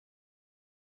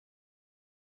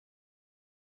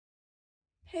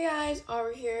Hey guys,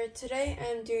 Aubrey here. Today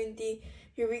I'm doing the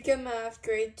Eureka Math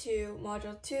Grade 2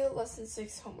 Module 2 Lesson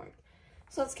 6 homework.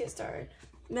 So let's get started.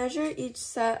 Measure each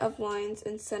set of lines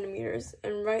in centimeters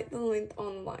and write the length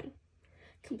on the line.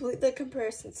 Complete the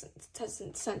comparison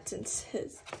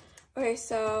sentences. Okay,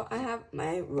 so I have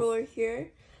my ruler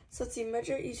here. So let's see,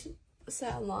 measure each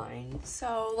set of lines.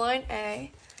 So line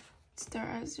A, start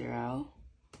at 0.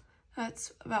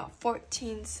 That's about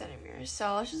 14 centimeters.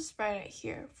 So let's just write it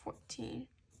here, 14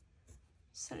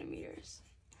 centimeters.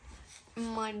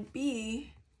 And line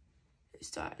B,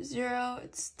 start at 0,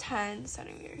 it's 10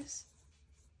 centimeters.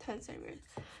 10 centimeters.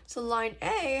 So line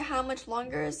A, how much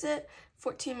longer is it?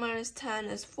 14 minus 10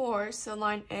 is 4, so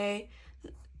line A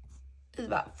is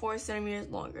about 4 centimeters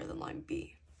longer than line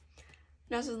B.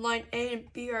 Now since line A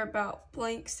and B are about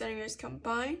blank centimeters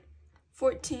combined,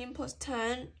 14 plus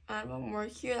 10, add one more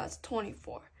here, that's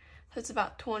 24. So it's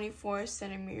about 24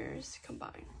 centimeters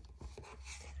combined.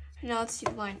 And now let's see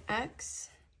line X.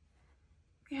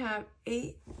 We have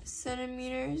 8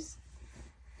 centimeters.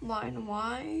 Line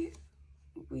Y,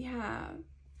 we have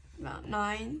about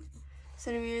 9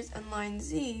 centimeters. And line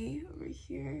Z, over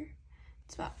here,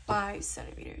 it's about 5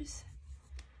 centimeters.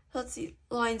 So let's see,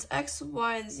 lines X,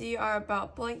 Y, and Z are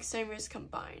about blank centimeters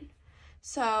combined.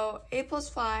 So 8 plus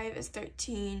 5 is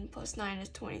 13, plus 9 is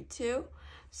 22,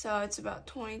 so it's about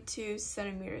 22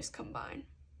 centimeters combined.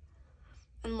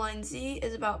 And line Z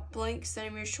is about blank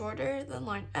centimeters shorter than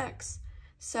line X.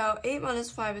 So 8 minus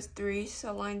 5 is 3,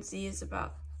 so line Z is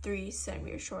about 3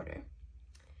 centimeters shorter.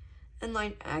 And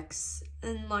line X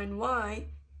and line Y,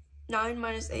 9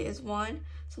 minus 8 is 1,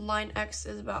 so line X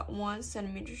is about 1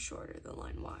 centimeter shorter than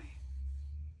line Y.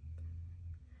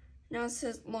 Now it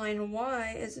says line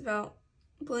Y is about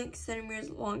blank centimeters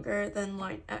longer than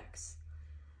line X.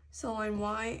 So line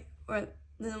Y, or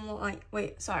then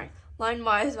line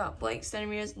Y is about blank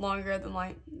centimeters longer than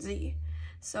line Z.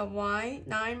 So Y,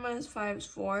 9 minus 5 is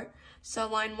 4, so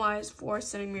line Y is 4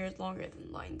 centimeters longer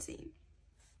than line Z.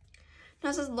 Now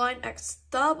it says line X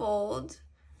doubled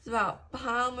is about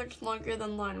how much longer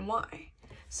than line Y.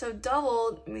 So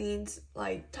doubled means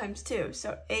like times 2,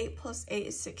 so 8 plus 8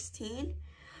 is 16.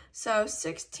 So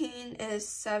 16 is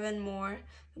 7 more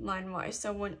than line Y.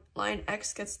 So when line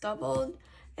X gets doubled,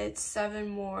 it's 7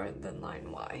 more than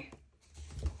line Y.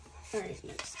 Alright,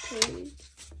 next page.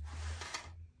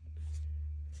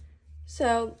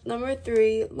 So number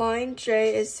 3, line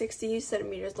J is 60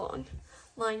 centimeters long.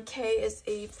 Line K is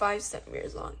 85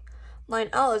 centimeters long. Line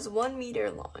L is 1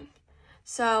 meter long.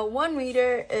 So 1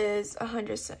 meter is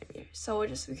 100 centimeters. So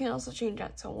we can also change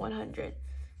that to 100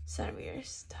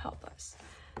 centimeters to help us.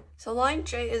 So line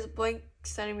J is blank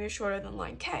centimeters shorter than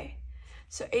line K.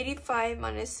 So 85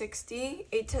 minus 60,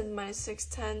 8 tenths minus 6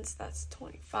 tenths, that's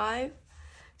 25.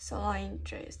 So line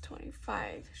J is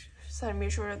 25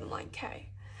 centimeters shorter than line K.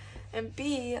 And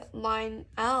B, line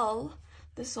L,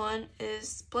 this one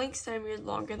is blank centimeters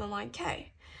longer than line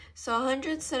K. So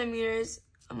 100 centimeters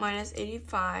minus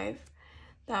 85,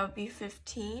 that would be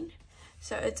 15.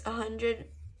 So it's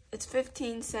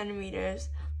 15 centimeters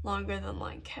longer than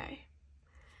line K.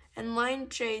 And line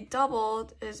J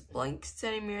doubled is blank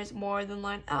centimeters more than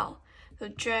line L. So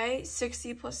J,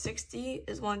 60 plus 60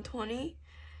 is 120.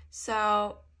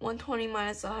 So 120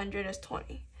 minus 100 is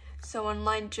 20. So when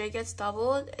line J gets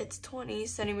doubled, it's 20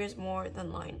 centimeters more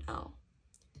than line L.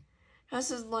 Now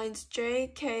this is lines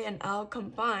J, K, and L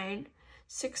combined.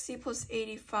 60 plus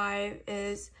 85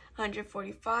 is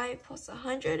 145, plus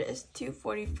 100 is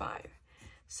 245.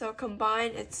 So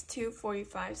combined, it's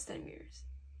 245 centimeters.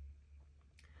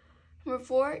 Number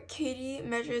 4, Katie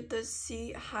measured the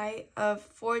seat height of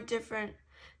 4 different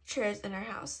chairs in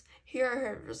her house. Here are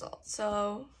her results.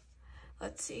 So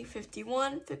let's see,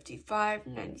 51, 55,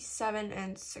 97,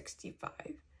 and 65.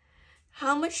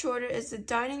 How much shorter is the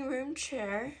dining room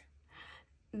chair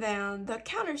than the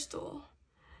counter stool?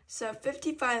 So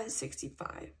 55 and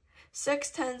 65. 6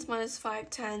 tenths minus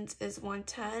 5 tenths is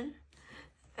 110.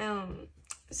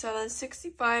 So then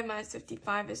 65 minus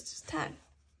 55 is just 10.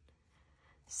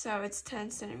 So it's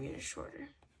 10 centimeters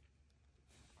shorter.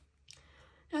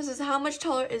 Now it says how much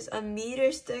taller is a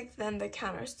meter stick than the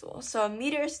counter stool? So a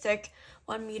meter stick,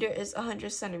 1 meter is 100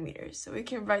 centimeters. So we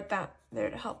can write that there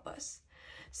to help us.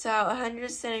 So 100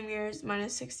 centimeters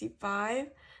minus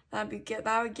 65, that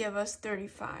would give us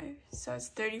 35. So it's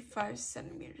 35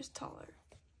 centimeters taller.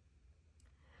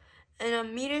 And a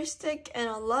meter stick and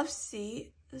a love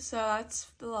seat, so that's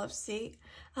the love seat.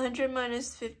 100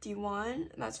 minus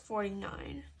 51, that's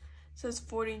 49. So it's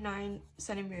 49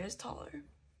 centimeters taller.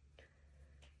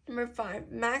 Number 5,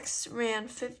 Max ran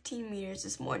 15 meters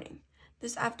this morning.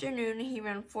 This afternoon, he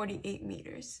ran 48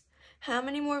 meters. how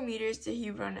many more meters did he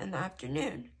run in the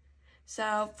afternoon?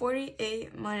 So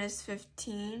 48 minus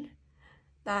 15,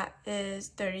 that is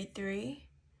 33.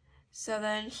 So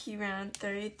then he ran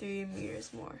 33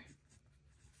 meters more.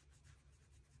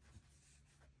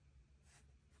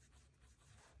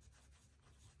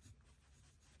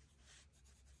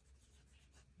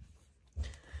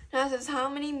 Now it says, how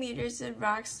many meters did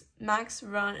Max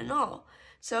run in all?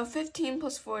 So 15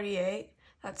 plus 48,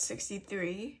 that's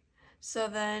 63. So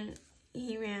then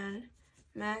he ran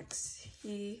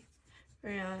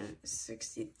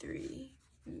 63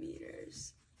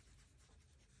 meters.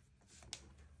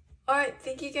 Alright,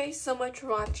 thank you guys so much for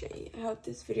watching. I hope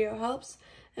this video helps.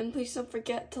 And please don't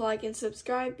forget to like and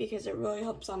subscribe because it really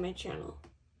helps on my channel.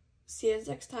 See you guys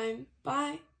next time.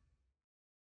 Bye!